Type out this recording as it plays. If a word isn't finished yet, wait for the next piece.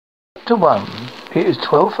Chapter 1. It is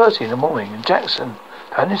 12:30 in the morning and Jackson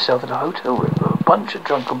found himself at a hotel room with a bunch of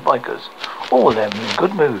drunken bikers, all of them in a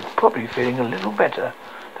good mood, probably feeling a little better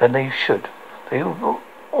than they should. They've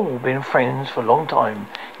all been friends for a long time.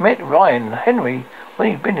 He met Ryan and Henry when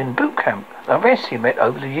he'd been in boot camp. The rest he met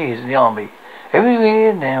over the years in the army. Every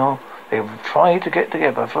year now they've tried to get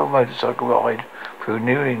together for a motorcycle ride through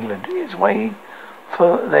New England. It's a way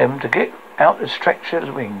for them to get out and stretch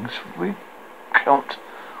their wings, recount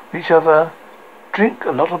each other, drink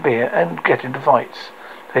a lot of beer and get into fights.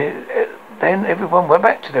 Then everyone went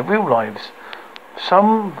back to their real lives.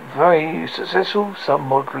 Some very successful, some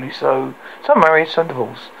moderately so, some married, some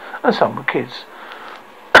divorced, and some with kids.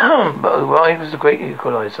 But the ride was the great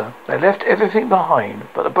equalizer. They left everything behind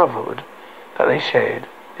but the brotherhood that they shared.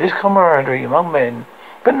 This camaraderie among men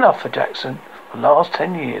been enough for Jackson for the last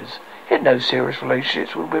 10 years. He had no serious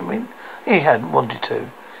relationships with women. He hadn't wanted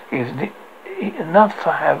to. He was enough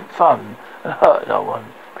to have fun and hurt no one.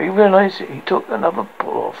 But he realized that he took another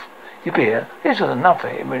pull off his beer. This was enough for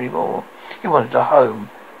him anymore. He wanted a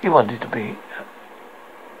home. He wanted to be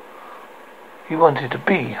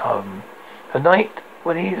home. The night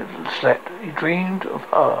when he slept, he dreamed of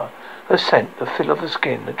her. Her scent, the feel of her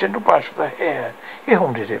skin, the gentle brush of her hair. It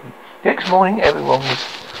haunted him. The next morning, everyone was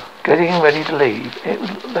getting ready to leave. It was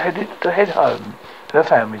headed to head home to their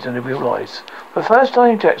families and their real lives. For the first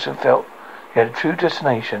time, Jackson felt he had a true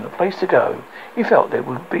destination, a place to go. He felt there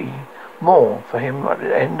would be more for him at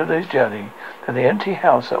the end of his journey than the empty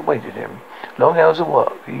house that awaited him. Long hours of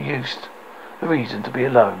work, he used the reason to be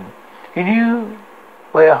alone. He knew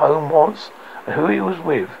where home was and who he was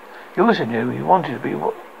with. He also knew he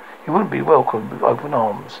wouldn't be welcomed with open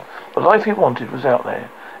arms. The life he wanted was out there.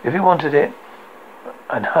 If he wanted it,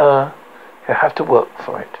 and her, he'd have to work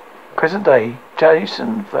for it. Present day,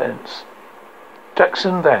 Jackson Vance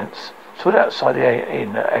stood outside the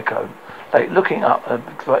inn at Echo, looking up at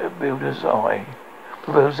the builder's eye.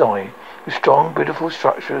 With strong, beautiful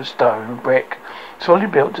structure of stone and brick, solidly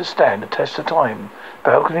built to stand the test of time.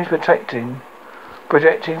 Balconies projecting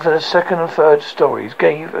from the second and third stories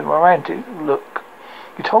gave a romantic look.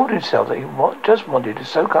 He told himself that he just wanted to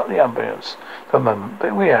soak up the ambience for a moment, but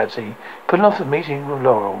in reality, he put off the meeting with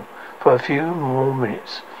Laurel for a few more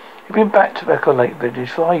minutes. He'd been back to Echo Lake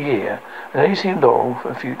Village for a year, and only seen Laurel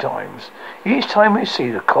a few times. Each time he'd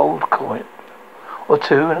see the cold coin or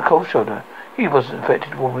two and a cold shoulder. He wasn't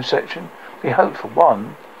affected warm reception. He hoped for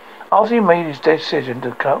one. After he made his decision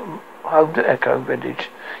to come home to Echo Village,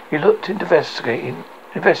 he looked into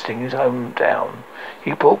investing his hometown.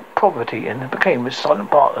 He bought property and became a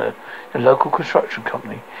silent partner in a local construction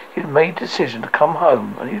company. He had made the decision to come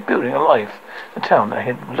home, and he's building a life in a town that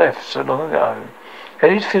he had left so long ago. He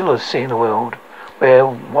had his fill of seeing the world, where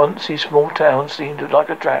once his small town seemed like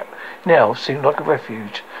a trap, now seemed like a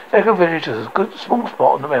refuge. Echo Village was a good small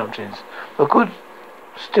spot in the mountains, but good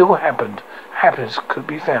still happened. Happiness could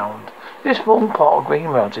be found. This small part of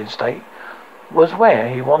Green Mountain State was where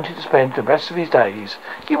he wanted to spend the rest of his days.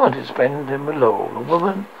 He wanted to spend them with Laurel, the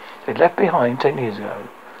woman he'd left behind 10 years ago.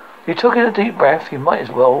 He took in a deep breath. He might as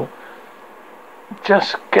well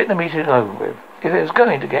just get the meeting over with. If it was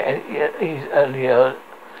going to get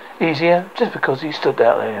easier, just because he stood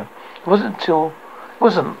out there. It wasn't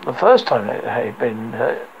the first time that he'd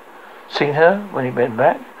seen her when he'd been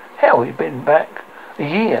back. Hell, he'd been back a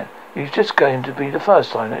year. It was just going to be the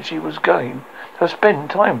first time that she was going to spend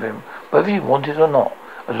time with him, whether he wanted or not.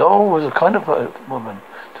 And Laurel was the kind of woman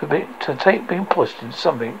to take being pushed into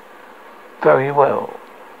something very well.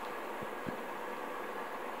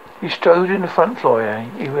 He strode in the front foyer.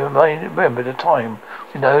 He remembered the time,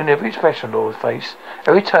 known every expression of Laurel's face,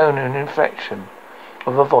 every tone and inflection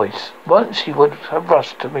of her voice. Once he would have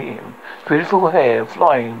rushed to meet him, beautiful hair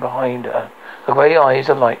flying behind her, her grey eyes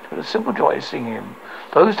alight with a simple joy of seeing him.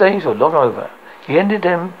 Those days were long over. He ended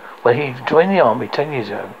them when he joined the army 10 years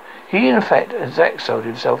ago. He, in effect, has exiled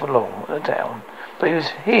himself along the town, but he was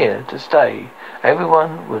here to stay.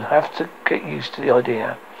 Everyone would have to get used to the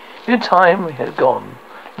idea. In time he had gone.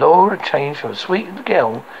 Laurel had changed from a sweet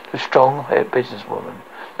girl to a strong-haired businesswoman.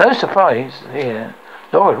 No surprise here.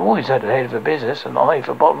 Laurel had always had a head of a business, an eye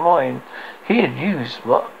for bottom line. He had used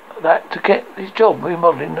that to get his job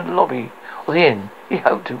remodeling the lobby of the inn. He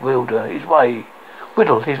hoped to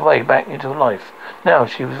whittle his way back into life. Now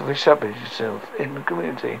she was reestablished herself in the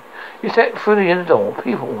community. He stepped through the inner door.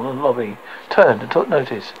 People in the lobby turned and took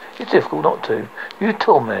notice. It's difficult not to. He was a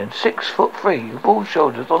tall man, 6'3", with broad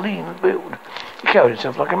shoulders, a lean build. He carried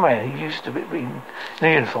himself like a man he used to be in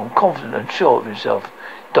a uniform, confident and sure of himself.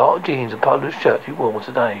 Dark jeans and polo shirt he wore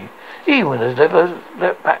today. Even with his leather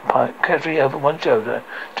backpack casually over one shoulder,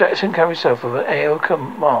 Jackson carried himself with an air of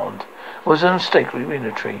command. was unmistakably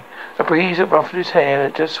military. A breeze that ruffled his hair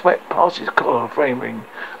had just swept past his collar framing.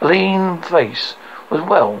 A lean face with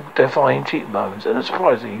well-defined cheekbones and a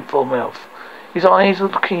surprisingly full mouth. His eyes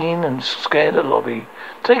looked keen and scared at the lobby,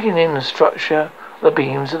 taking in the structure, the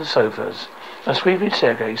beams and the sofas. A sweeping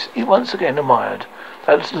staircase he once again admired,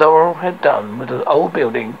 that Laurel had done with the old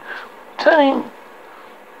building, turning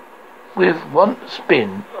with once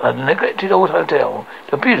been a neglected old hotel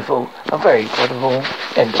to a beautiful and very profitable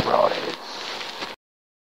enterprise.